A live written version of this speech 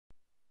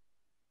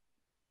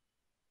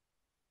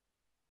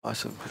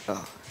Awesome.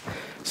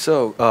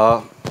 So,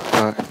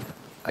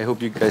 I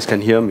hope you guys can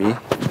hear me.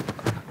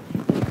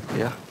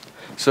 Yeah.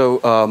 So,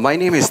 my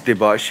name is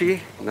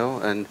Debarshi,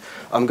 and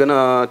I'm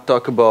gonna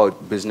talk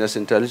about business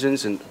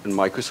intelligence and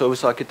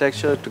microservice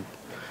architecture.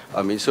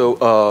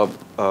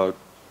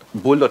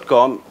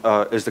 Bowl.com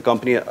is the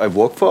company I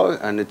work for,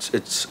 and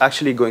it's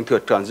actually going through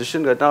a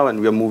transition right now, and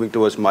we are moving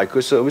towards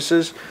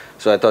microservices.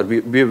 So I thought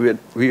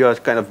we are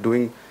kind of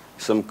doing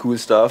some cool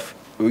stuff.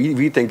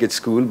 We think it's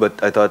cool,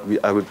 but I thought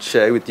I would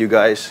share with you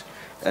guys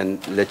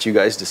and let you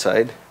guys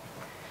decide.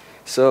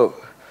 So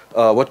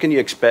what can you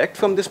expect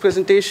from this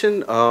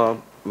presentation?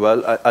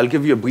 I'll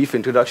give you a brief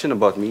introduction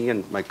about me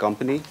and my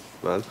company.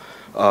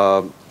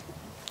 To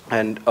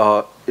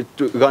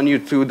run you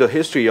through the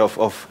history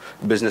of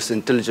business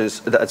intelligence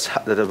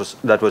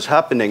that was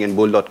happening in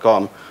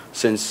Bowl.com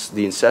since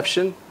the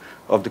inception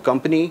of the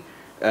company.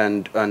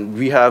 And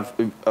we have,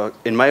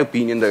 in my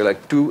opinion, there are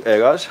like two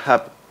eras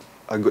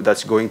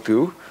that's going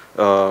through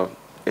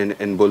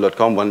in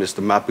Bowl.com. One is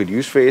the map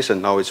reduce phase,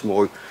 and now it's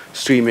more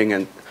streaming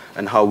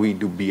and how we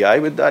do BI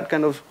with that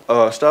kind of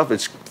stuff.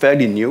 It's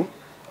fairly new,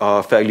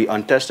 fairly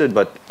untested,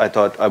 but I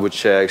thought I would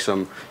share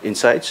some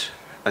insights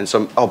and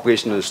some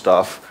operational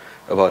stuff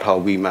about how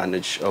we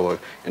manage our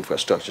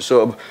infrastructure.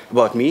 So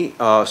about me,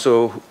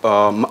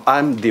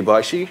 I'm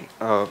Debarshi.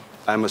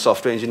 I'm a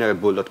software engineer at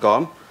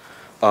Bowl.com.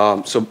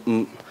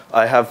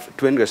 I have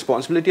twin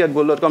responsibility at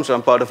Bowl.com. So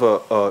I'm part of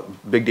a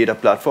big data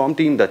platform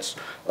team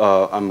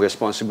I'm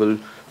responsible.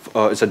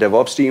 It's a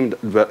DevOps team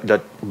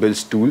that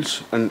builds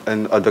tools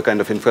and other kind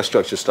of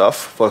infrastructure stuff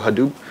for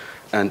Hadoop.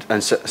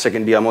 And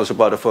secondly, I'm also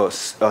part of a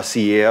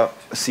CEO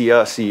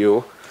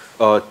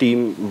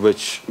team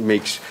which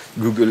makes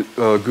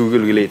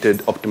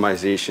Google-related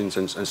optimizations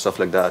and stuff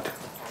like that.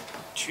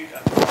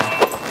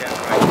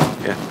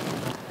 Yeah.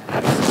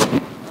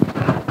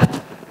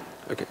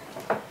 Okay.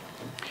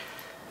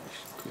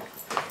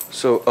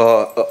 So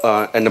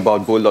and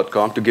about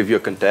Bowl.com, to give you a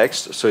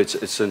context, so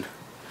it's an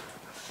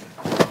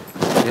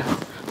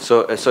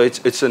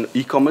it's an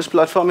e-commerce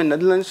platform in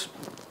Netherlands,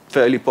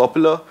 fairly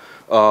popular.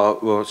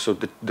 So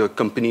the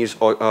company is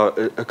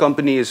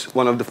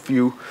one of the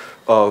few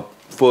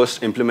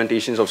first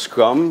implementations of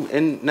Scrum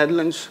in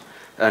Netherlands,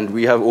 and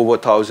we have over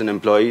 1,000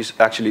 employees,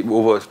 actually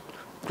over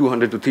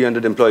 200 to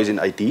 300 employees in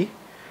IT,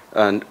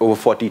 and over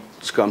 40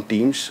 Scrum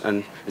teams,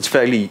 and it's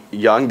fairly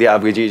young. The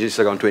average age is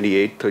around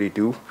 28,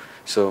 32,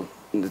 so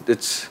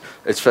it's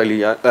fairly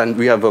young. And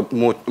we have a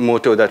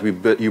motto that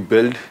you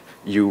build,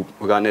 you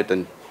run it,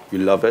 and you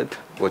love it,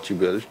 what you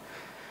build.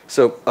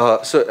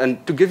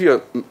 And to give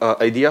you an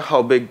idea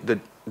how big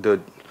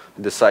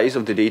the size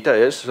of the data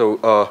is,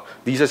 so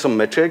these are some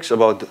metrics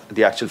about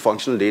the actual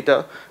functional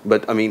data.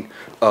 But I mean,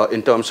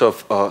 in terms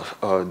of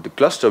the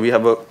cluster, we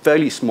have a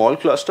fairly small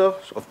cluster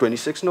of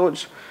 26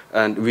 nodes,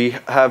 and we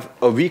have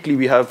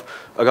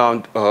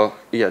around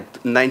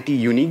 90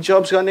 unique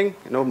jobs running.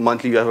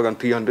 Monthly we have around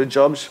 300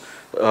 jobs,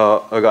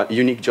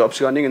 unique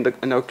jobs running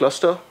in our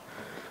cluster.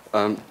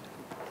 Our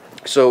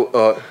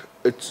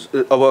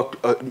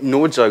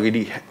nodes are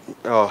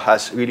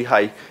has really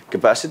high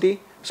capacity.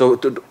 So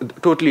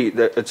totally,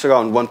 it's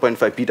around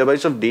 1.5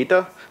 petabytes of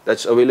data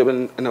that's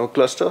available in our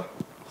cluster.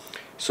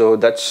 So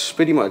that's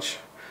pretty much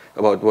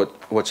about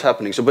what's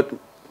happening. But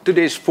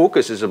today's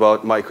focus is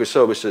about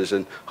microservices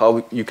and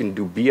how you can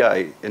do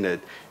BI in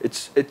it.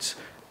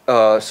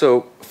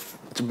 So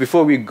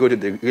before we go to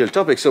the real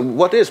topic, so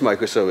what is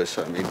microservice?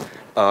 I mean,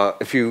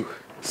 if you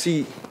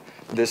see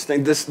this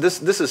thing, this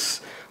is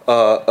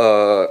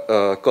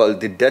called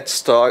the Death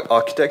Star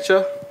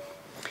architecture.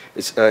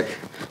 It's I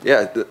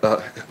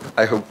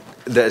hope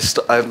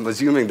I'm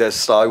assuming there's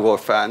Star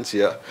Wars fans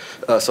here.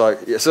 Sorry.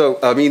 Yeah, so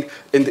I mean,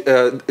 in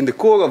the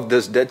core of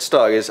this Death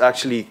Star is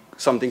actually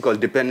something called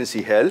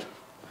dependency hell.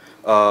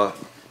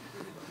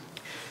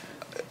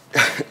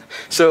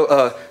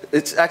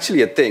 It's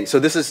actually a thing. So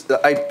this is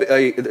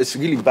it's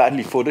really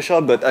badly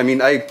photoshopped, but I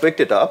mean I picked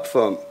it up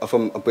from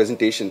a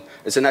presentation.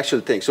 It's an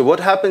actual thing. So what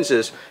happens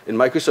is in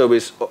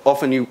microservice,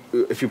 often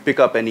if you pick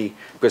up any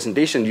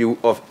presentation, you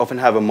often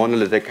have a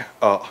monolithic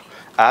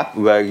app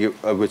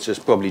which is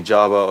probably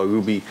Java or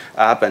Ruby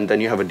app, and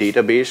then you have a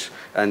database,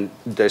 and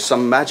there's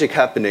some magic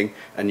happening,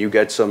 and you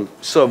get some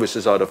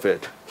services out of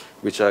it,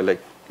 which are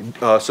like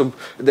so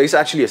there's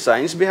actually a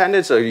science behind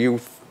it. So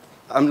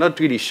I'm not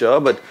really sure,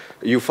 but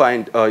you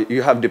find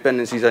you have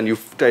dependencies and you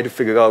try to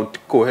figure out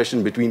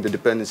cohesion between the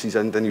dependencies,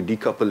 and then you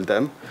decouple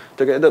them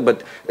together.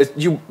 But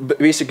you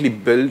basically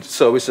build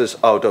services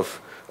out of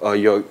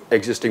your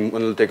existing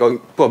monolithic or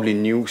probably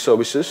new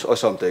services or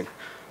something.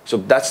 So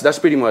that's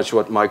pretty much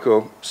what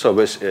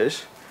microservice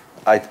is.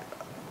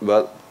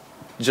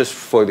 Just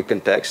for the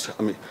context,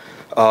 I mean,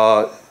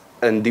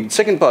 and the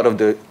second part of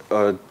the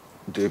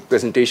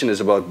presentation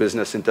is about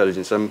business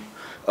intelligence.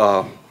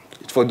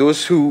 For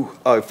those who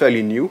are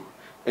fairly new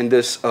in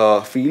this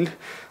field,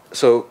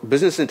 so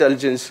business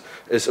intelligence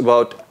is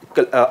about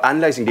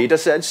analyzing data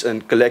sets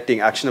and collecting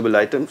actionable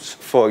items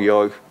for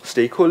your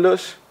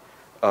stakeholders.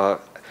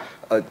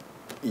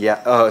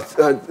 Yeah,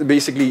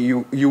 basically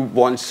you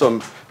want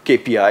some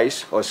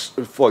KPIs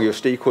for your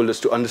stakeholders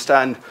to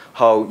understand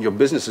how your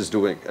business is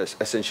doing,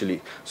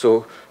 essentially.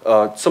 So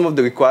some of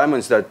the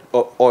requirements that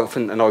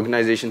often an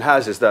organization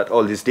has is that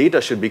all this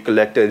data should be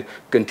collected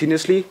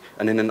continuously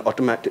and in an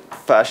automatic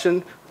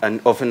fashion, and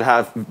often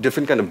have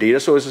different kind of data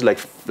sources like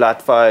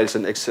flat files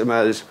and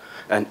XMLs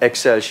and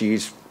Excel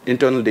sheets,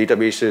 internal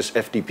databases,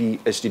 FTP,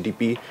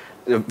 HTTP,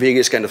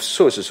 various kind of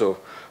sources. So,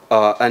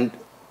 and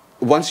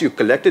once you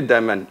collected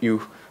them and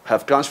you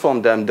have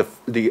transformed them,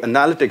 the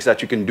analytics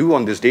that you can do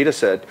on this data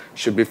set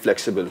should be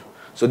flexible.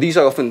 So these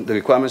are often the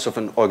requirements of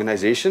an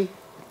organization.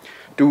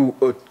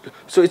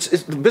 So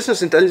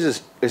business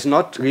intelligence is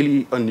not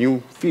really a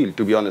new field,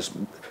 to be honest.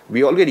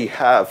 We already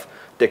have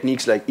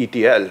techniques like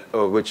ETL,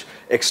 which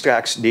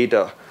extracts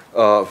data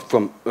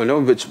from,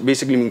 which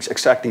basically means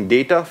extracting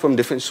data from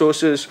different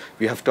sources.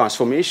 We have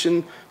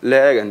transformation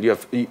layer, and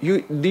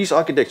these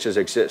architectures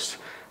exist.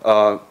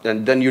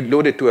 And then you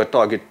load it to a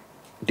target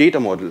data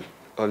model.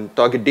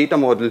 Target data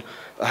model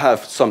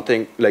have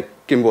something like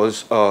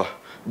Kimball's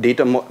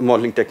data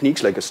modeling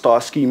techniques like a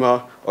star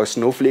schema or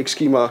snowflake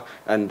schema,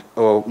 and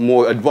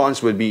more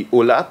advanced will be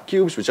OLAP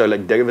cubes, which are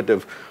like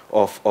derivative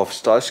of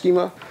star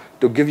schema,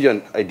 to give you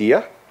an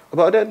idea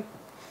about it.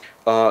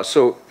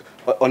 So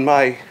on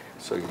my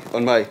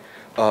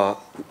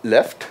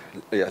left,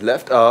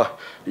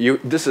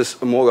 this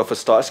is more of a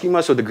star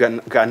schema. So the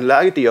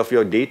granularity of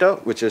your data,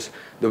 which is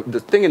the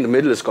thing in the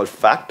middle, is called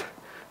fact,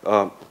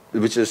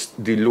 which is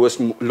the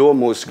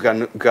lowermost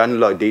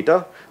granular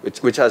data,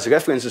 which has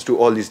references to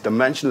all these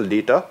dimensional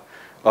data.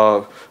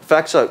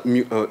 Facts are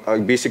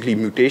basically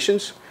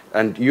mutations,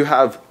 and you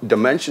have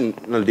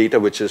dimensional data,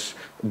 which is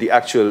the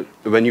actual,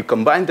 when you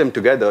combine them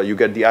together, you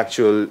get the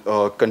actual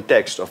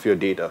context of your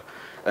data.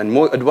 And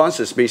more advanced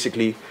is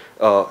basically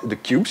the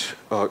cubes,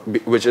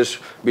 which is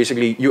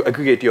basically you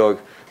aggregate your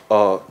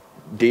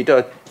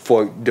data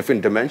for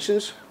different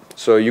dimensions.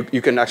 So you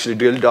can actually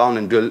drill down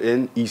and drill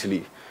in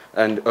easily.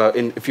 And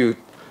if you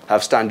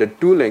have standard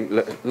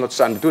tooling, not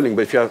standard tooling,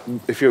 but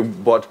if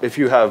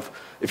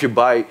you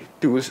buy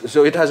tools,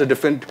 so it has a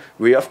different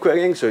way of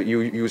querying. So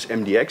you use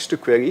MDX to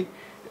query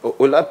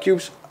OLAP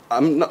cubes.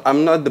 I'm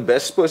not the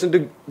best person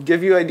to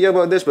give you an idea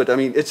about this, but I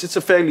mean it's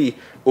a fairly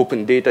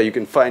open data. You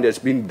can find it's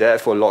been there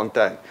for a long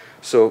time.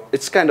 So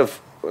it's kind of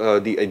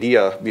the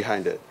idea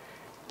behind it.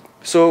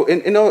 So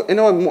in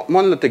our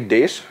monolithic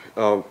days,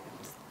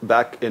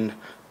 back in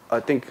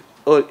I think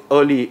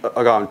early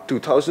around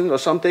 2000 or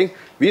something,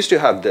 we used to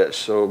have this.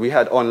 So we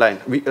had online.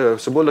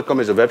 So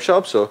Bowl.com is a web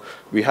shop, so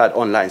we had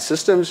online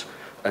systems.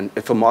 And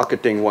if a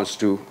marketing wants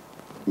to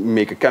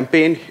make a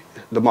campaign,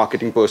 the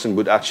marketing person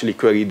would actually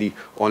query the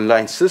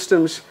online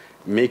systems,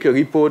 make a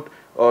report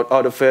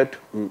out of it.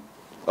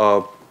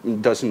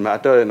 Doesn't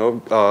matter,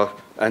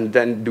 and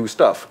then do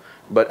stuff.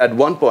 But at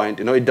one point,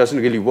 it doesn't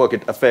really work.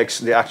 It affects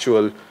the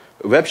actual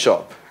web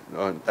shop.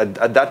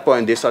 At that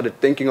point, they started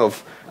thinking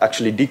of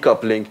actually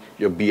decoupling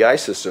your BI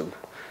system.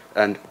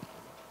 And,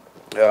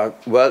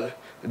 at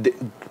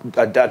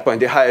that point,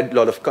 they hired a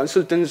lot of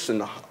consultants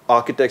and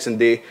architects, and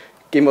they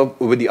came up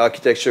with the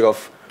architecture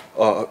of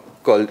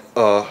called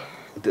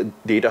the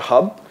data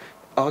hub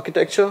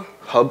architecture,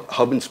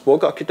 hub and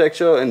spoke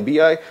architecture and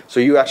BI. So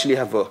you actually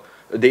have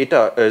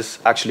data is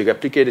actually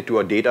replicated to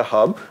a data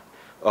hub.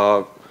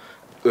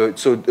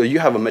 So you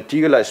have a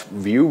materialized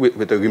view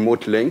with a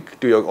remote link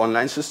to your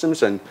online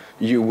systems, and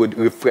you would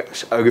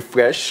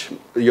refresh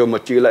your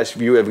materialized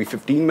view every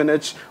 15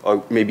 minutes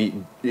or maybe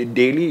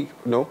daily.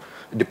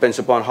 It depends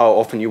upon how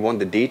often you want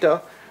the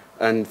data.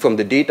 And from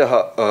the data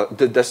hub,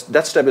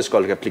 that step is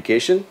called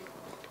replication.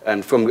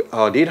 And from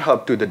data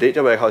hub to the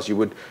data warehouse, you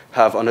would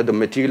have another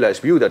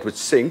materialized view that would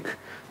sync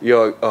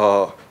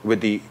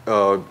with the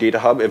data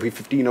hub every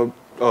 15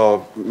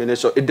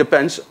 minutes. So it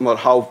depends on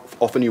how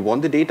often you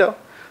want the data.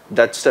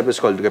 That step is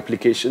called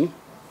replication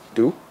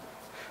too.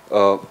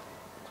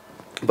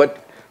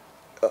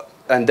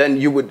 And then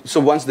you would, so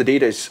once the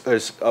data is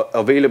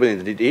available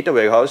in the data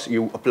warehouse,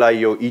 you apply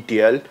your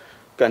ETL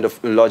kind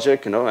of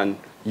logic, and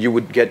you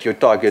would get your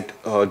target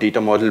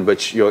data model,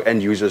 which your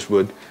end users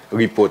would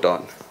report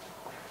on.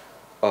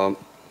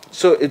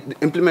 So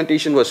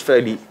implementation was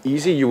fairly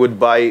easy. You would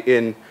buy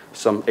in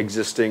some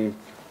existing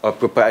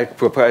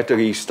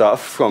proprietary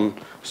stuff from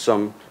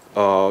some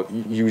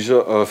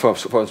user, from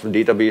some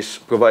database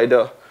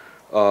provider.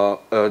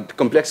 The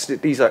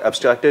complexities are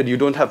abstracted. You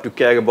don't have to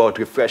care about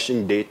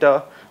refreshing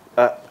data,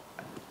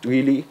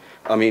 really.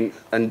 I mean,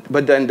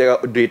 but then there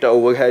are data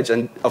overheads,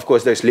 and of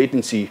course there's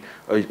latency,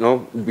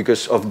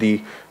 because of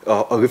the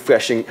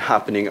refreshing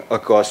happening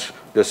across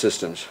the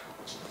systems.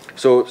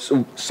 So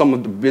some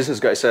of the business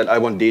guys said, I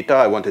want data,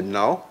 I want it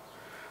now.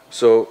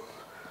 So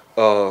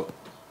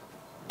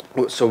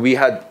we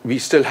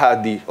still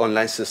had the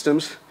online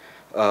systems.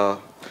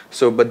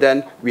 But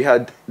then we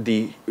had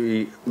the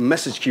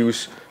message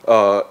queues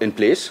in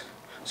place.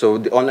 So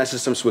the online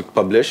systems would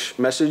publish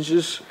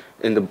messages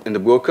in the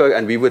broker,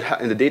 and we would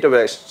in the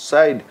database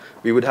side,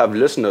 we would have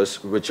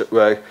listeners which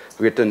were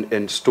written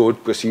in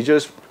stored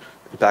procedures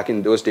back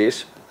in those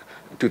days.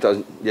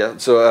 2000, yeah.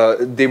 So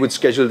they would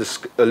schedule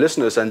the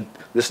listeners, and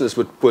listeners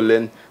would pull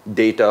in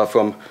data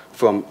from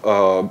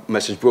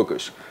message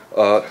brokers.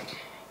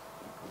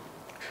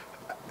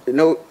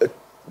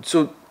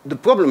 So the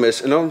problem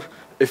is,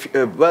 if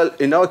well,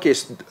 in our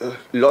case,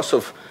 loss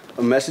of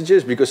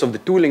messages because of the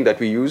tooling that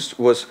we used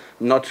was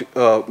not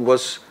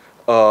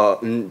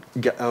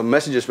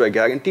messages were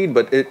guaranteed,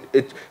 but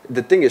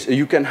the thing is,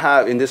 you can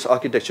have in this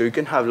architecture, you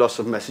can have loss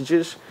of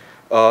messages.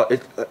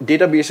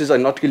 Databases are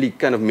not really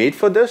kind of made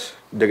for this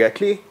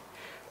directly,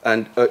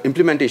 and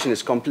implementation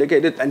is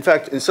complicated. In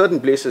fact, in certain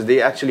places,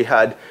 they actually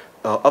had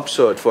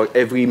upsert for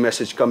every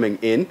message coming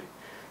in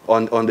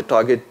on the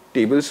target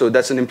table. So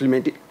that's an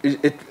implementation.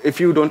 If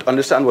you don't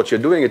understand what you're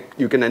doing,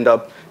 you can end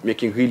up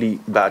making really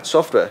bad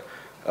software.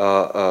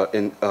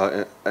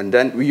 And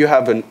then you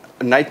have a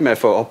nightmare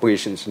for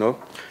operations,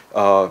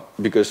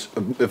 because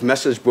if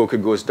message broker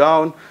goes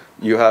down,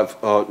 you have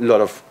a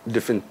lot of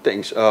different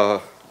things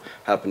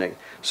happening.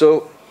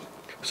 So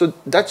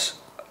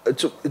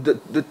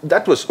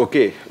that was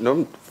okay,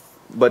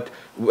 But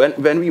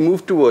when we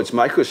moved towards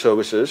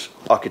microservices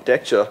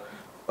architecture,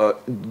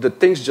 the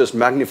things just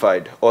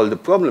magnified, all the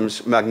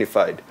problems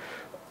magnified.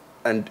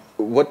 And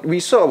what we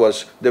saw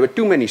was there were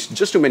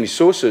just too many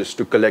sources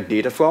to collect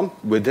data from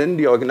within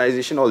the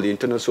organization. All the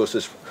internal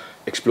sources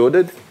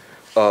exploded.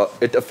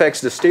 It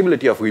affects the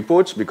stability of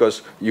reports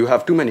because you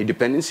have too many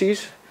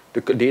dependencies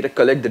to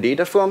collect the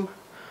data from.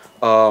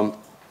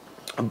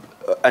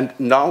 And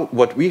now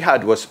what we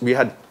had was we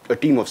had a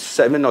team of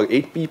 7 or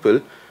 8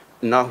 people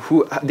now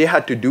who they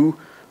had to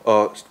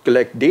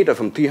collect data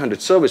from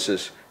 300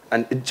 services.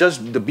 And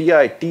the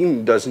BI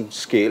team doesn't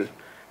scale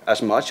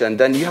as much, and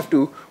then you have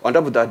to, on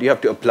top of that, you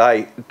have to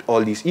apply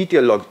all these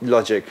ETL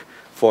logic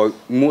for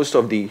most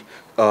of the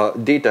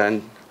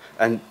data,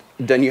 and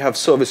then you have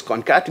service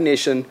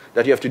concatenation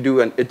that you have to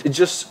do, and it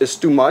just is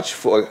too much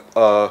for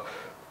a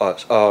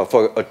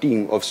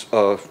team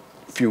of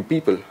few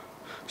people.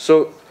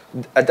 So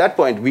at that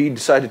point, we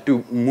decided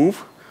to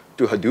move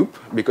to Hadoop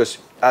because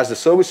as the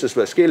services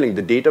were scaling,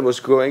 the data was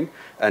growing,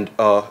 and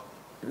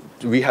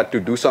we had to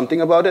do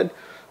something about it.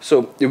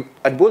 So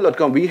at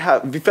Bold.com, we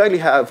fairly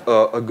have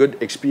a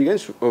good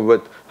experience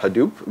with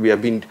Hadoop. We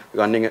have been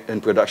running it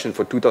in production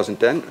for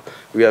 2010.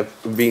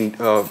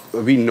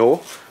 We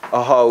know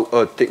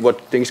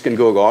what things can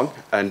go wrong,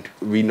 and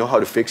we know how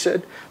to fix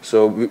it.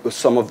 So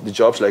some of the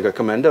jobs, like a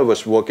commender,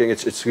 was working.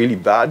 It's really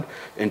bad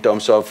in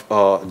terms of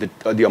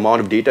the amount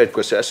of data it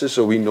processes.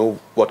 So we know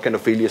what kind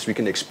of failures we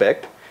can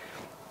expect.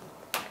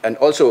 And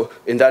also,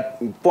 in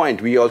that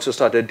point, we also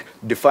started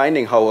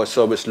defining how a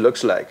service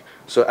looks like.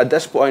 So at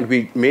this point,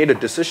 we made a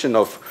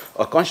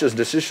conscious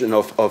decision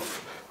of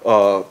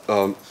how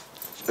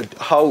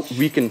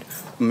we can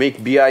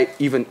make BI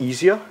even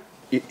easier,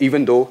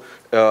 even though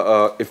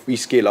if we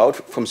scale out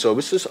from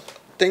services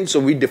things. So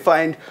we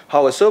defined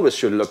how a service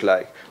should look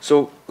like.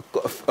 So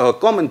a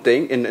common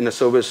thing in a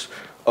service,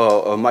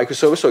 a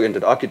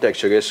microservice-oriented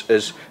architecture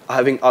is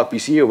having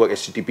RPC over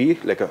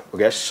HTTP, like a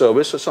REST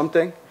service or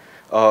something.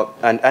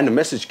 And the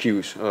message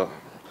queues.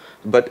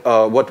 But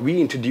what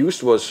we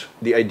introduced was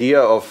the idea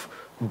of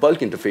bulk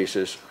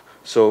interfaces.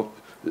 So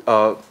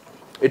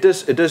it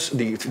is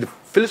the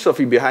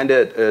philosophy behind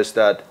it is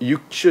that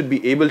you should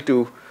be able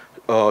to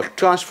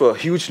transfer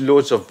huge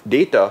loads of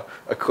data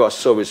across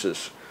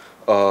services.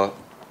 So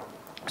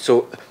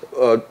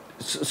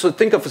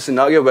think of a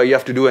scenario where you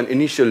have to do an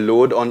initial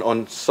load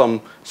on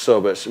some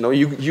service.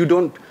 You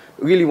don't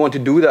really want to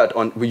do that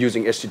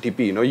using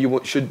HTTP.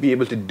 You should be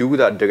able to do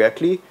that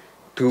directly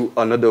through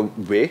another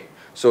way.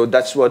 So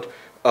that's what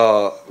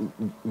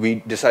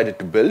we decided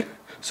to build.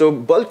 So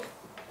bulk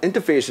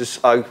interfaces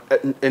are,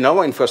 in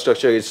our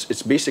infrastructure,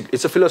 it's basic.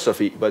 It's a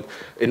philosophy, but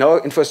in our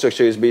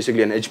infrastructure, it's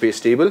basically an Hbase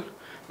table.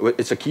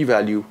 It's a key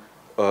value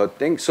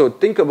thing. So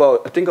think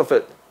of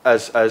it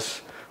as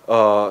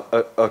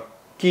a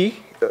key.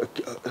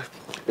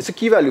 It's a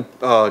key value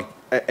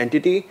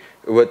entity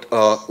with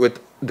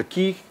the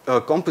key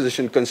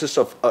composition consists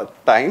of a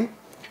time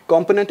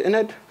component in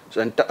it. So,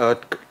 and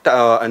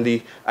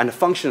a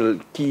functional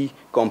key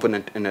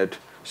component in it.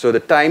 So the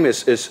time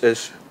is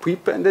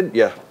prepended.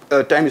 Yeah,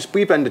 time is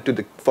prepended to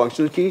the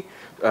functional key,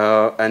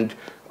 and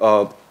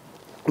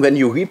when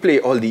you replay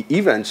all the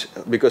events,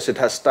 because it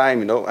has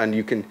time, and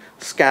you can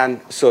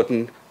scan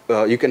certain,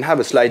 you can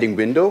have a sliding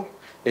window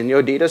in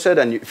your data set,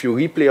 and if you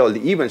replay all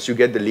the events, you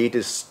get the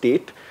latest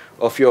state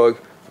of your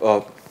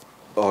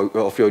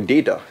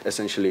data,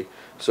 essentially.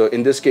 So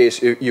in this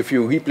case, if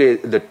you replay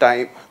the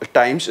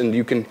times, and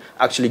you can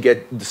actually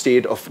get the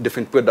state of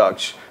different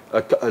products,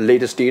 a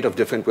latest state of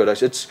different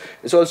products. It's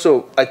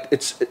also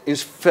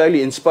it's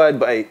fairly inspired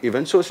by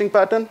event sourcing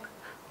pattern.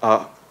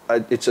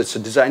 It's a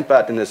design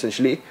pattern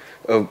essentially,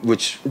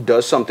 which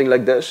does something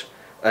like this.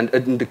 And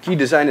the key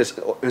design is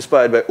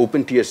inspired by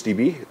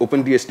OpenTSDB.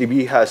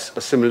 OpenTSDB has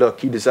a similar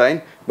key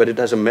design, but it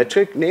has a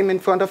metric name in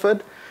front of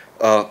it,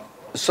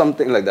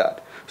 something like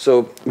that.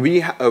 So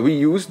we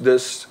use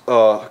this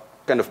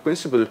kind of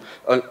principle.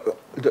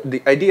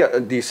 The idea,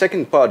 the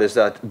second part is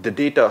that the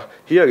data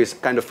here is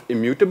kind of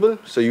immutable.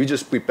 So you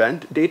just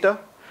prepend data.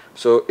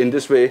 So in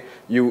this way,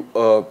 you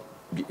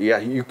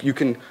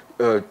can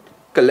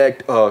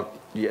collect.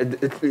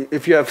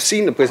 If you have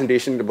seen the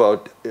presentation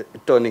about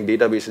turning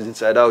databases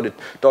inside out, it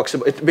talks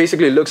about, it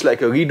basically looks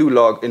like a redo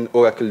log in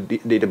Oracle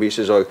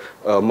databases or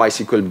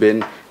MySQL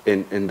bin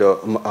in the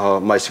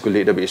MySQL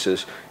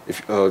databases.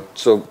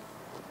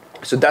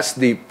 So that's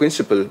the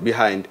principle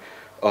behind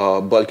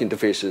bulk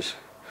interfaces.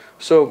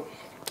 So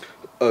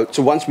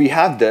once we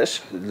have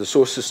this, the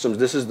source systems,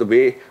 this is the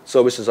way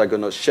services are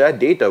going to share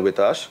data with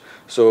us.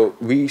 So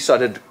we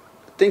started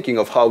thinking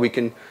of how we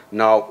can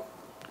now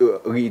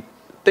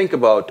think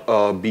about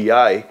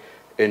BI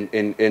in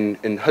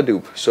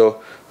Hadoop.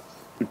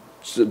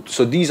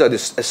 So these are the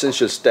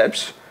essential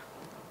steps.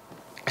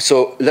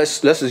 So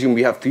let's assume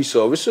we have 3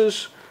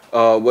 services.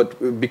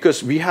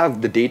 Because we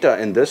have the data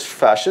in this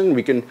fashion,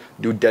 we can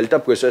do delta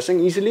processing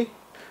easily.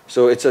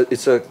 So it's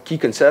a key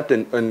concept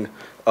in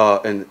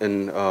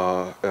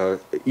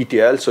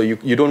ETL. So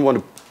you don't want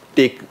to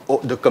take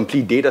the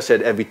complete data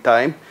set every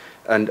time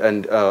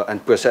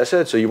and process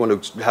it. So you want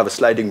to have a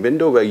sliding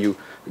window where you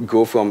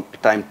go from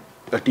time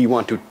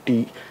T1 to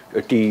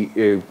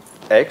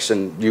Tx,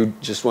 and you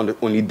just want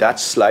only that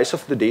slice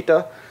of the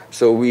data.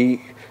 So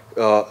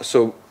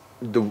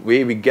the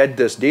way we get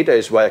this data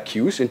is via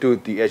queues into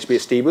the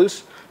Hbase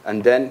tables,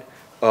 and then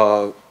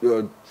so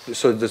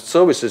the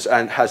services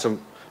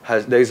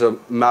there's a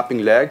mapping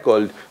layer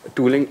called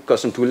tooling,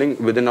 custom tooling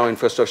within our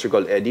infrastructure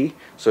called Eddy.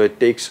 So it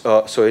takes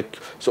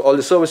so all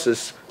the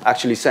services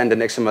actually send an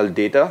XML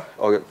data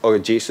or a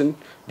JSON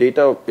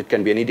data. It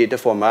can be any data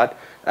format,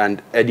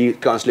 and Eddy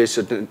translates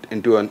it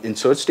into an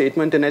insert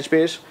statement in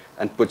Hbase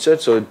and puts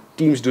it. So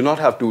teams do not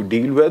have to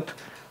deal with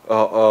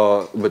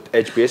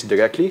Hbase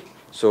directly.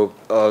 So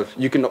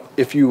you can,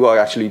 if you are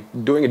actually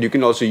doing it, you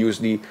can also use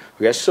the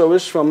REST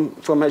service from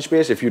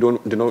Hbase if you do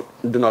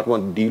not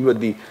want to deal with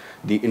the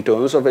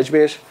internals of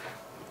Hbase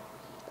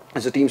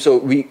as a team. So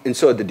we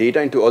insert the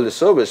data into all the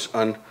service,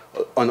 and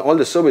on all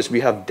the service we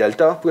have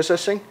delta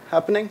processing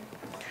happening.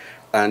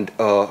 And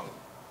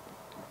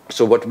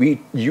so what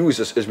we use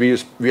is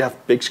we have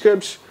pig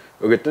scripts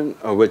written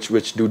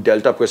which do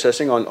delta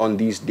processing on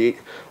these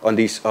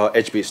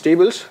Hbase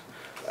tables,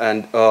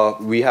 and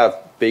we have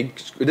pig.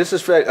 This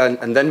is fair,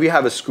 and then we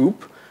have a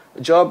scoop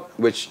job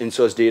which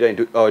inserts data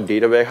into our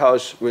data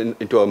warehouse,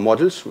 into our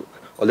models.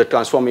 All the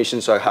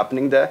transformations are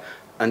happening there.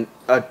 And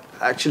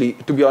actually,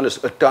 to be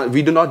honest,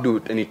 we do not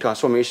do any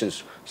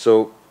transformations.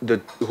 So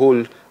the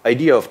whole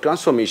idea of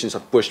transformations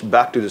are pushed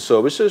back to the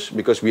services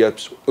because we are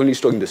only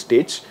storing the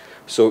states.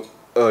 So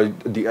all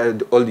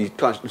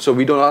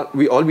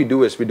we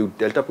do is we do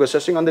delta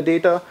processing on the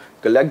data,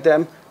 collect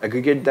them,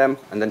 aggregate them,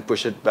 and then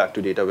push it back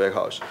to data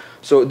warehouse.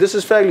 So this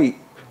is fairly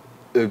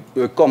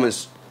common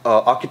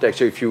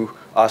architecture if you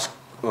ask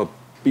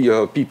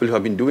people who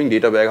have been doing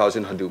data warehouse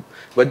in Hadoop.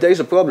 But there is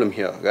a problem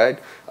here, right?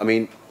 I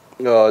mean,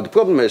 the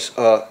problem is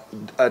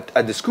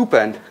at the scoop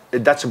end,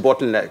 that's a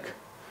bottleneck.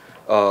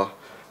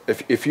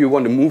 If you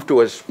want to move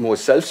towards more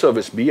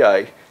self-service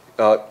BI,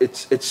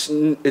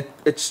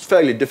 it's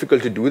fairly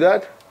difficult to do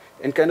that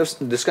in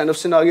this kind of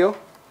scenario.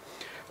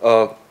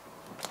 So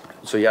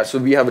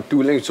we have a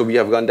tooling. So we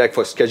have Rundeck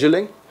for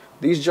scheduling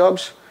these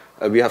jobs.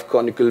 We have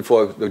Chronicle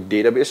for the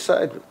database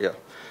side. Yeah.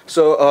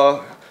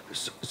 So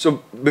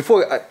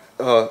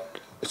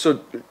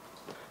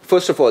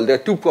first of all, there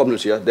are 2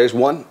 problems here. There's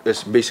one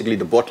is basically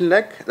the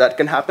bottleneck that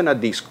can happen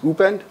at the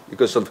scoop end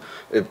because of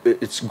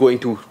it's going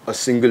to a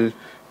single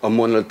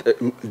monolith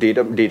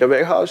data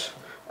warehouse.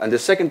 And the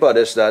second part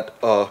is that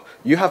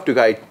you have to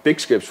write pig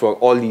scripts for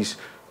all these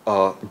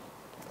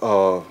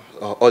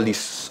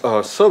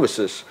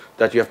services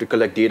that you have to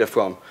collect data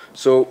from.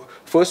 So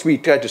first we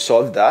tried to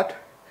solve that.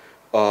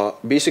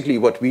 Basically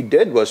what we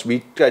did was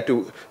we tried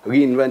to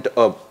reinvent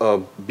a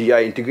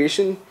BI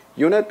integration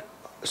unit.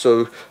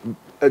 So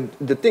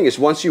the thing is,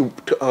 once you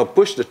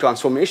push the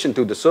transformation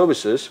to the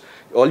services,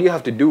 all you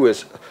have to do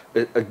is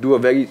do a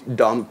very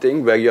dumb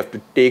thing where you have to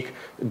take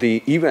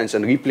the events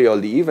and replay all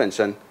the events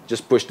and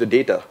just push the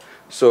data.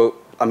 So,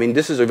 I mean,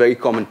 this is a very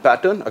common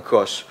pattern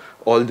across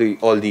all the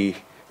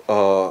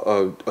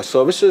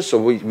services. So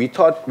we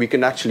thought we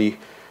can actually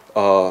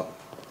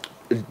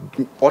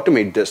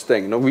automate this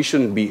thing. You know, we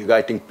shouldn't be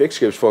writing pig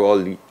scripts for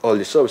all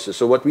the services.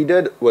 So what we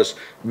did was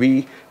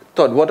we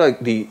thought, what are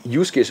the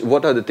use cases?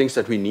 What are the things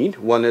that we need?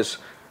 One is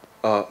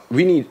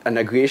we need an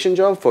aggregation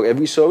job for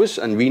every service,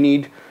 and we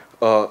need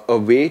a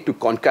way to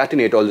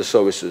concatenate all the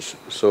services.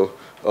 So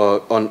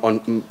on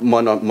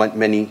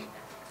many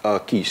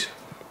keys.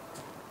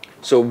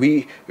 So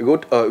we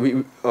wrote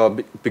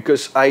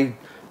because I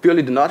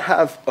purely did not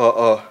have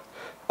the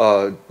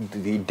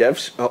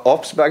devs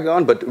ops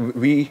background, but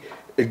we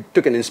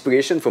took an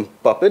inspiration from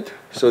Puppet.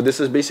 So this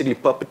is basically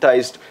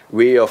Puppetized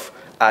way of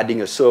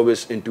adding a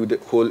service into the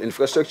whole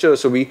infrastructure.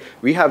 So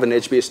we have an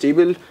Hbase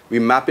table, we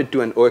map it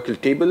to an Oracle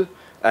table,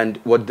 and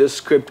what this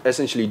script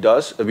essentially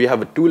does, we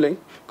have a tooling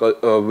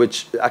called,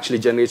 which actually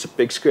generates a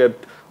pig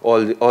script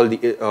all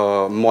the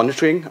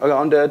monitoring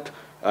around it,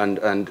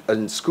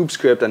 and scoop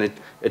script, and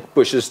it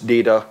pushes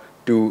data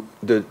to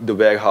the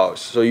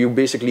warehouse. So you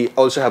basically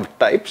also have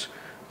types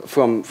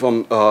from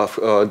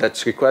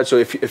that's required. So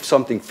if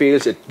something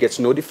fails, it gets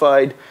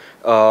notified,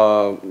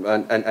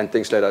 and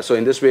things like that. So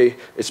in this way,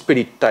 it's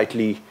pretty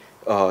tightly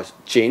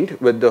chained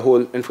with the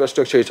whole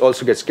infrastructure. It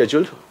also gets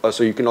scheduled,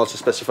 so you can also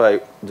specify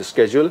the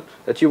schedule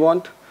that you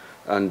want,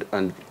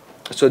 and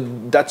so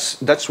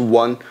that's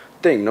one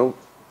thing. No,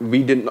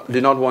 we did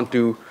not want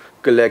to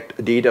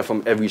collect data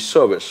from every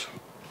service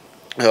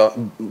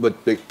with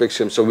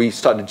Pixum, so we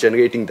started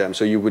generating them.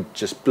 So you would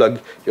just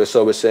plug your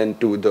service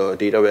into the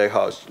data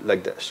warehouse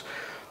like this.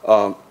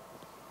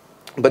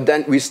 But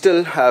then we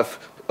still have,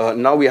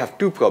 now we have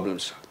two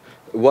problems.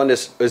 One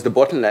is the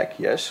bottleneck,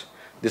 yes.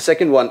 The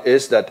second one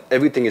is that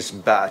everything is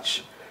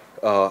batch.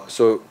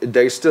 So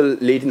there is still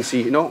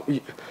latency,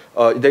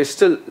 there is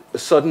still a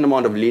certain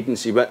amount of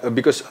latency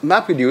because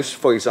MapReduce,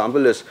 for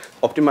example, is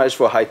optimized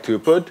for high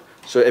throughput.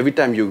 So every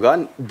time you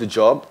run the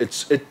job,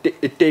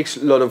 it takes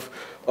a lot of,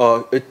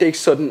 it takes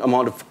certain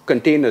amount of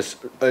containers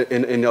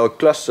in our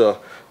cluster,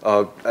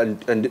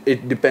 and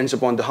it depends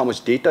upon how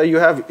much data you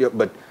have,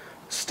 but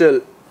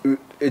still,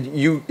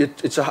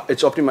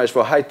 it's optimized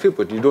for high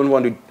throughput. You don't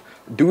want to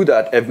do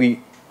that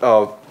every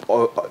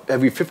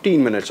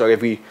 15 minutes or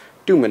every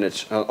 2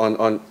 minutes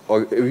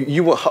or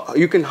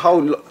you can,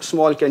 how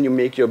small can you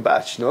make your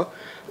batch, no?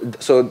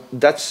 So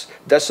that's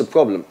the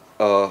problem.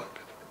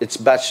 It's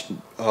batch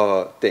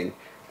thing,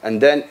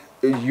 and then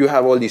you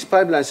have all these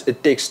pipelines.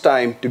 It takes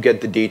time to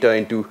get the data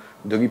into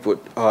the repo,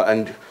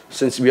 and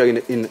since we are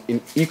in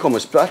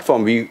e-commerce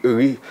platform, we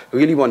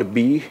really want to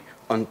be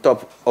on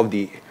top of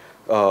the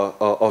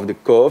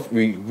curve.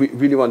 We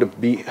really want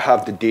to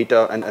have the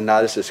data and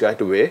analysis right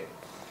away.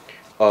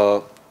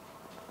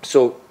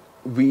 So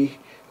we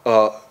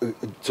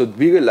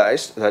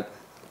realized that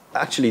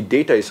actually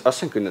data is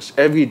asynchronous.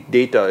 Every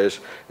data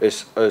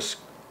is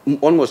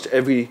almost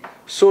every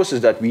sources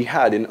that we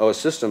had in our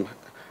system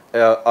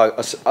are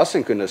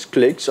asynchronous.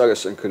 Clicks are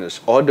asynchronous.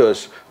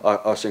 Orders are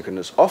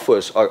asynchronous.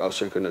 Offers are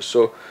asynchronous.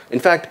 So in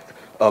fact,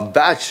 a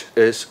batch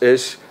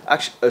is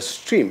actually a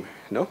stream.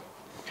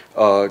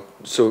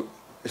 So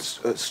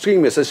a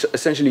stream is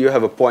essentially you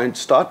have a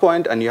start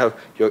point, and you have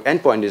your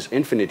endpoint is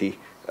infinity.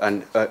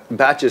 And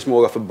batch is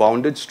more of a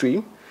bounded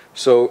stream.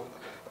 So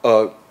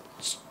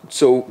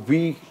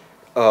we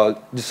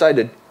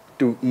decided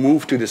to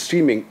move to the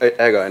streaming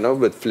era,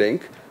 with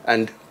Flink.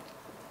 And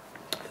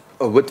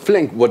with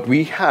Flink, what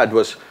we had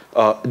was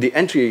the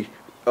entry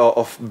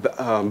of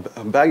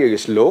barrier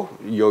is low.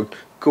 Your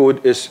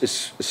code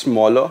is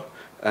smaller,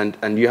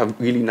 and you have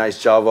really nice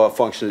Java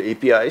functional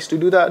APIs to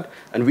do that.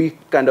 And we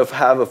kind of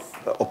have an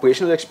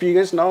operational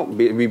experience now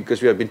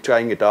because we have been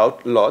trying it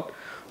out a lot.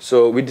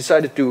 So we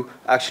decided to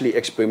actually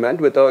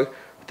experiment with our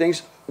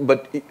things.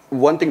 But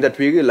one thing that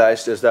we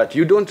realized is that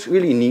you don't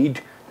really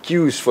need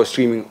queues for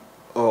streaming,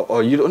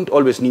 or you don't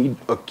always need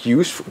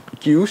queues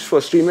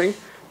for streaming.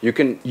 You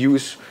can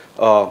use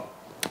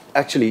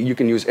actually you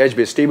can use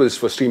Hbase tables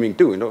for streaming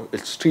too.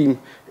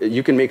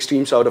 You can make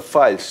streams out of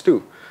files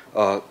too.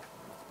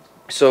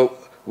 So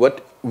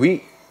what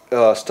we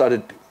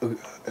started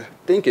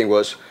thinking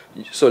was,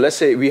 so let's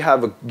say we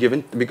have a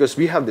given, because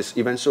we have this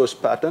event source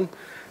pattern.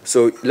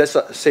 So let's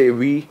say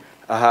we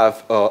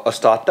have a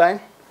start time,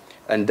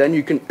 and then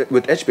you can,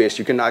 with Hbase,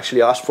 you can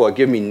actually ask for,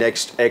 give me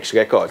next X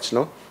records.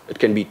 It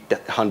can be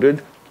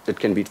 100, it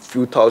can be a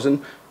few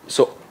thousand.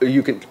 So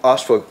you can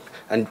ask for,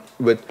 and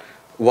with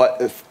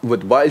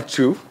while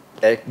true,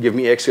 give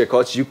me X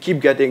records, you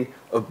keep getting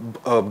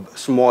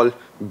small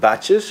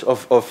batches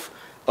of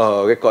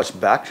records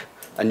back,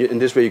 and in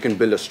this way you can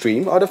build a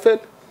stream out of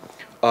it.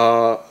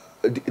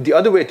 The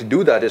other way to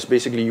do that is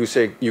basically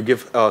you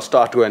give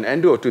start to and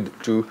end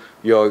to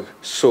your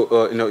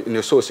in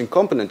your sourcing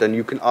component, and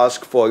you can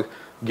ask for,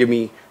 give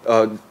me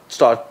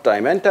start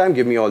time, end time,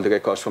 give me all the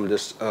records from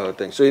this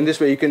thing. So in this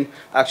way you can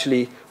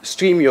actually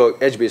stream your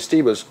Hbase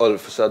tables all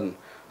of a sudden.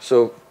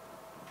 So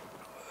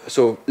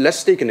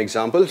let's take an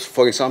example.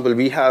 For example,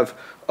 we have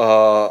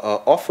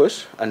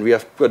offers and we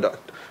have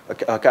product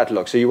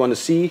catalog. So you want to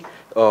see,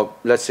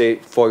 let's say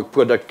for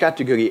product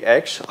category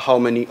X, how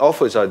many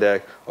offers are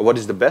there, or what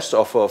is the best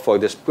offer for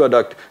this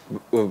product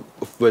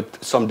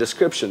with some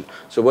description.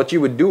 So what you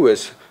would do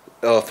is,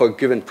 for a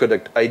given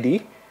product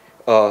ID,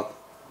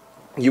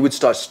 you would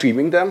start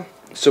streaming them.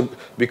 So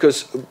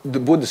because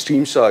both the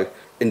streams are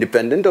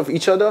independent of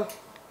each other,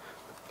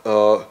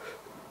 so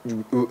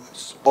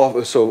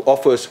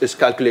offers is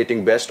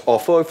calculating best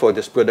offer for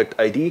this product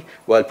ID,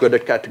 while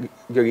product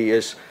category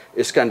is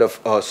kind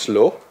of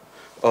slow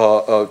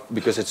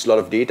because it's a lot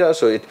of data.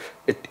 So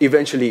it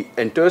eventually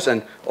enters,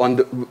 and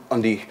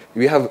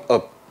we have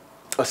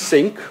a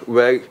sink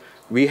where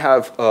we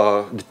have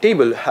the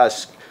table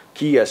has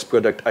key as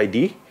product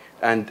ID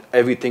and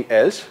everything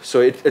else. So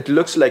it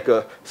looks like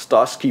a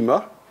star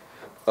schema.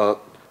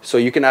 So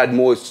you can add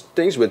more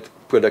things with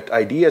product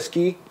ID as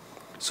key.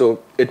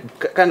 So it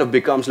kind of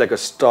becomes like a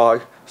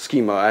star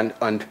schema,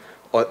 and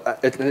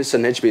it's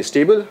an Hbase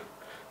table.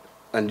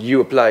 and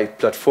you apply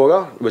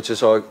Platforma, which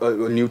is our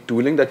new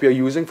tooling that we are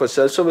using for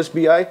self-service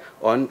BI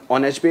on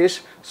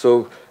Hbase.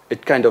 So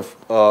it kind of,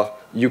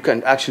 you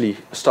can actually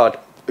start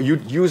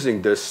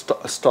using this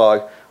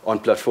star on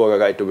Platforma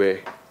right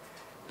away.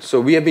 So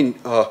we have been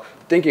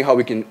thinking how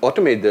we can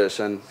automate this,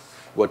 and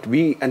what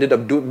we ended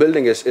up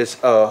building is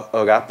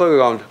a wrapper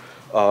around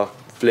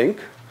Flink.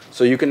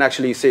 So you can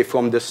actually say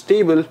from this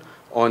table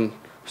on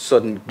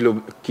certain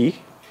global key,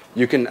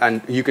 you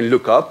can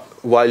look up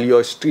while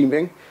you're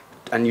streaming,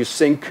 and you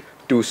sync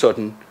to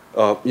certain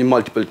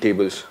multiple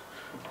tables.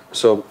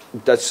 So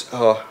that's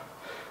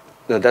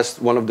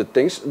one of the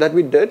things that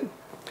we did.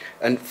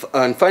 And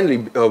finally,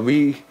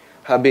 we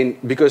have been,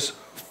 because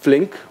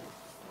Flink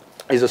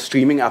is a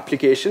streaming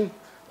application,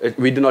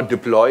 we do not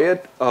deploy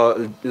it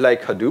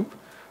like Hadoop.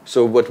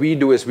 So what we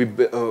do is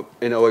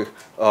in our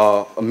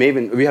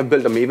Maven, we have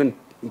built a Maven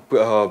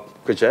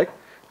project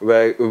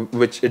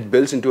which it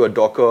builds into a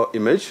Docker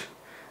image,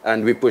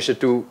 and we push it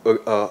to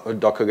a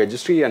Docker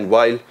registry, and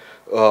while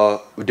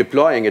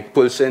deploying, it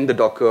pulls in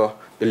the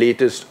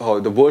latest or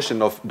the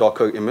version of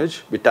Docker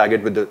image. We tag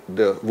it with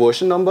the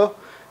version number,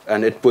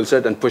 and it pulls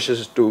it and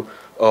pushes it to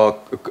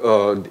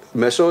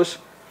Mesos,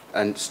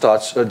 and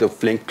starts the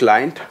Flink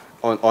client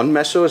on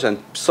Mesos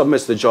and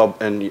submits the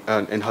job in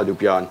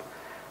Hadoop Yarn.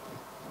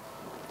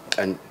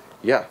 And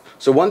yeah,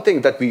 so one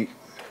thing that we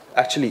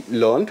actually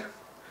learned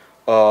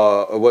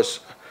was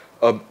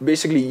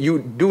basically you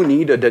do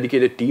need a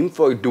dedicated team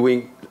for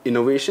doing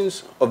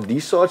innovations of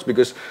these sorts,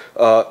 because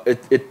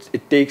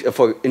it takes,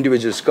 for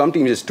individual Scrum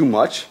teams, is too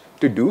much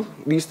to do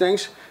these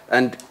things.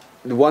 And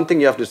the one thing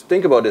you have to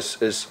think about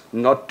is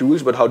not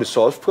tools, but how to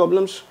solve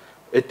problems.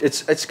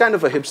 It's kind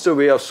of a hipster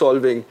way of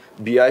solving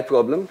BI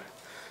problem.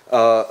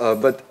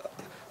 But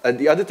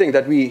the other thing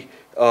that we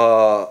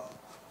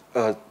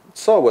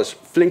saw was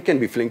Flink can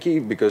be flinky,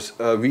 because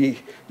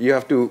you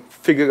have to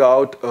figure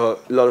out a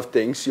lot of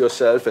things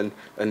yourself, and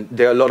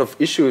there are a lot of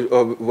issues.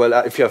 Well,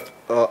 if you have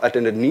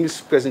attended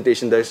Neil's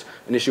presentation, there's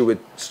an issue with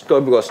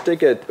Kerberos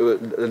ticket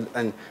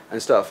and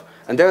stuff.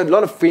 And there are a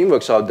lot of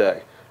frameworks out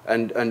there.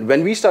 And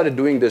when we started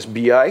doing this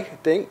BI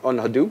thing on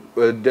Hadoop,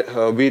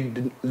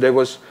 there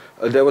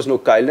was no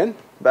Kylan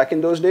back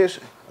in those days,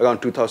 around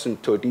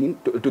 2013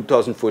 to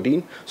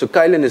 2014. So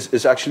Kylan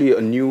is actually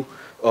a new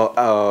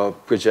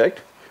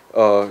project,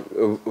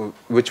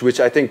 which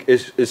I think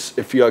is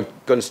if you are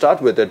going to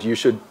start with it, you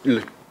should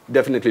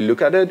definitely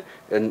look at it.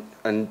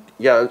 And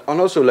yeah,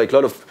 and also like a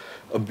lot of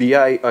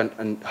BI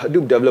and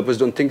Hadoop developers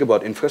don't think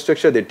about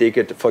infrastructure; they take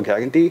it for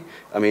guarantee.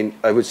 I mean,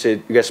 I would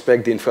say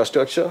respect the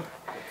infrastructure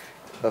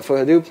for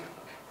Hadoop,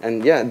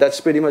 and yeah, that's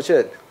pretty much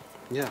it.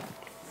 Yeah,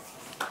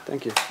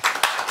 thank you.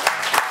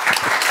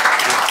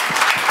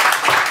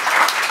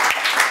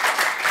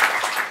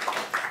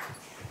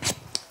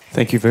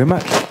 Thank you very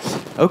much.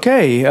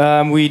 Okay,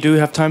 we do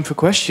have time for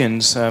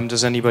questions.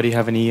 Does anybody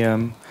have any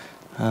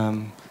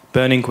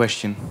burning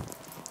question?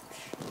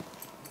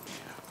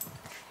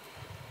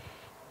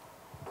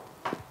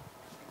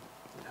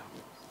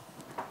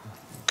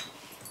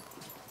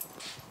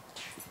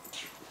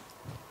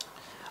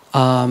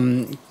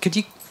 Could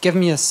you give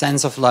me a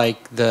sense of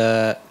like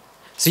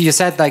so you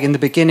said like in the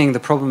beginning the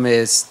problem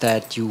is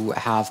that you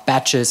have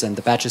batches and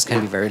the batches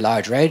can be very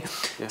large, right?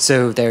 Yeah.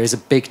 So there is a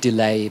big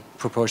delay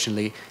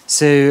proportionally.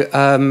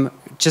 So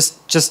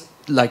just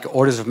like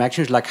orders of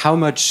magnitude, like how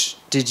much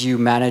did you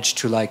manage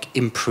to like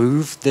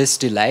improve this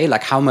delay?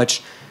 Like how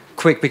much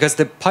because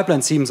the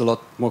pipeline seems a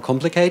lot more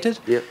complicated.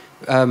 Yeah.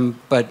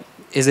 But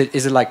is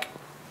it like,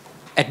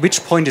 at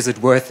which point is it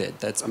worth it?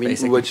 That's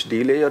basically. Which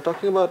delay you're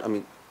talking about? I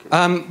mean.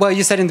 Well,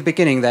 you said in the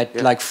beginning that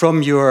like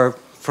from your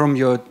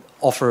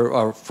offer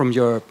or from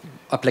your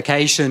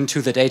application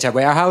to the data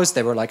warehouse,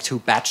 there were like 2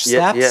 batch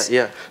steps,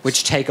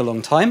 which take a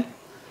long time.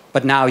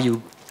 But now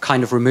you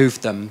kind of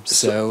removed them.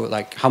 So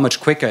like, how much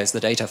quicker is the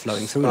data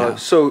flowing through now?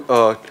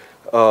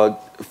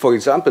 For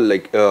example,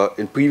 like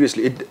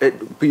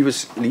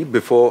previously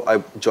before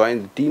I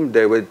joined the team,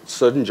 there were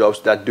certain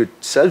jobs that did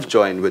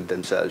self-join with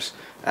themselves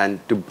and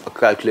to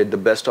calculate the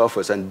best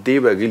offers, and they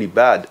were really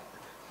bad.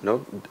 You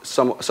know,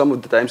 some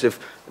of the times, if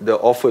the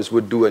offers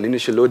would do an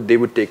initial load, they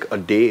would take a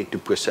day to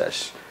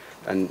process,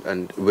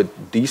 and with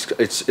these,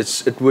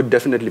 it would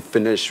definitely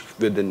finish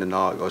within an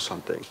hour or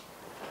something.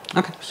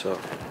 Okay. So.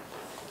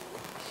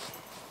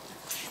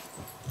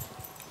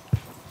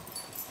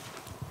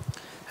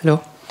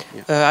 Hello.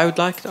 Yeah. I would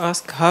like to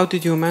ask, how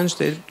did you manage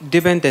the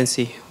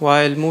dependency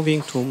while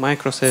moving to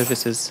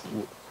microservices?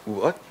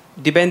 What?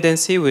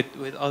 Dependency with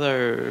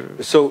other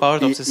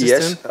part of the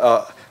system?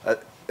 Yes.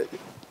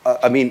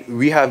 I mean,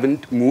 we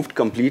haven't moved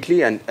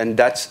completely, and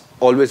that's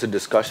always a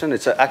discussion.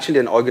 It's actually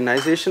an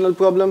organizational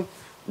problem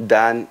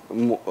than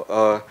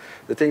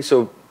the thing.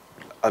 So,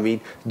 I mean,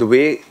 the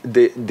way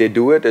they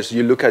do it is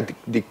you look at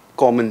the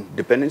common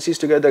dependencies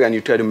together and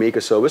you try to make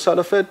a service out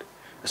of it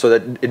so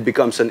that it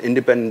becomes an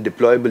independent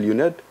deployable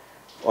unit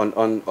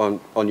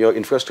on your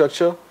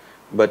infrastructure.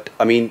 But,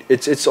 I mean,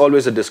 it's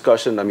always a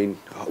discussion. I mean,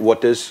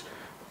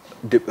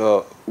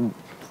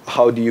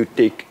 how do you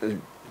take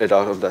it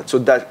out of that. So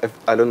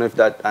I don't know if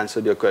that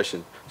answered your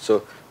question.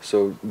 So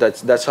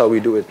that's how we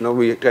do it. Now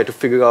we try to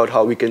figure out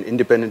how we can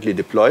independently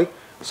deploy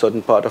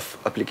certain part of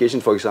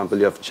application. For example,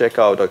 you have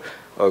checkout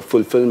or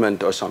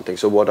fulfillment or something.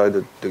 So what are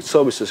the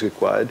services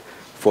required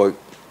for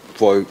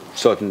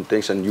certain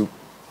things, and you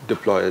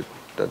deploy it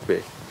that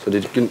way, so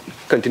that you can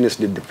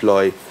continuously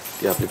deploy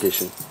the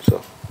application.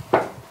 So.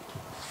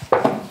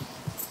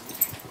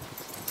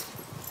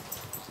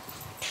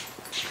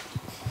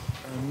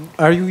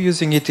 Are you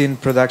using it in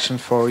production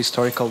for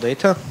historical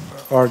data,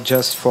 or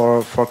just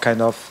for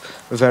kind of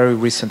very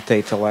recent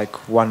data, like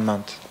 1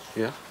 month?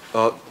 Yeah,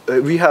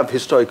 we have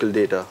historical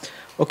data.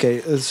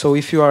 Okay, so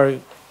if you are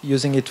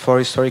using it for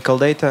historical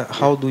data,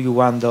 how do you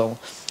handle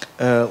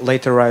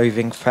late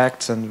arriving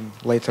facts and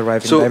late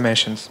arriving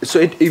dimensions? So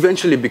it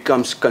eventually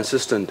becomes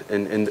consistent.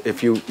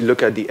 If you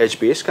look at the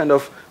Hbase kind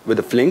of with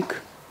the Flink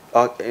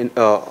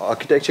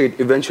architecture, it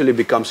eventually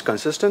becomes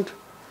consistent.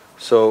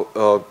 So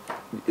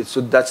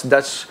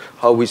that's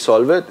how we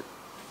solve it.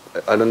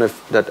 I don't know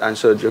if that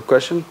answered your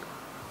question.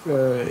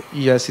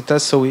 Yes, it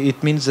does. So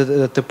it means that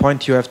at the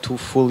point you have to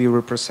fully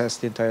reprocess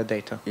the entire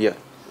data. Yeah.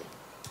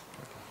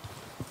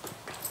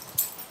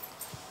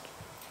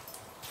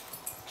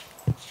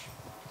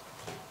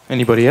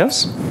 Anybody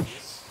else?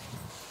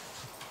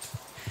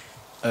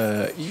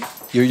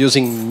 You're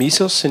using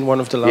Mesos in one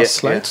of the last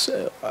slides.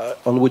 Yeah.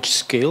 On which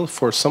scale,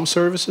 for some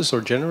services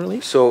or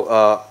generally? So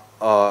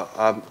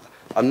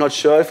I'm not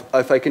sure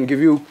if I can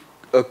give you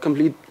a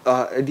complete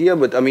idea,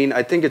 but I mean,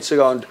 I think it's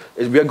around,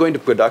 we are going to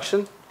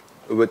production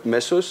with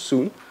Mesos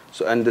soon.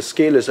 So, and the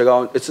scale is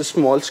around, it's a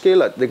small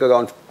scale, I think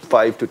around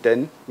 5 to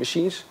 10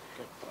 machines.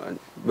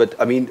 But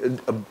I mean,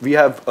 we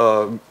have,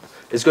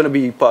 it's going to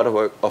be part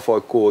of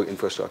our core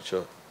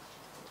infrastructure.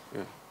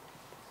 Yeah.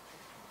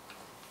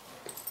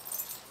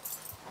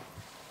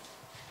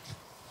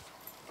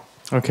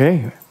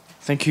 Okay,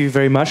 thank you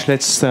very much.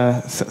 Let's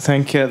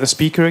thank the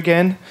speaker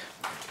again.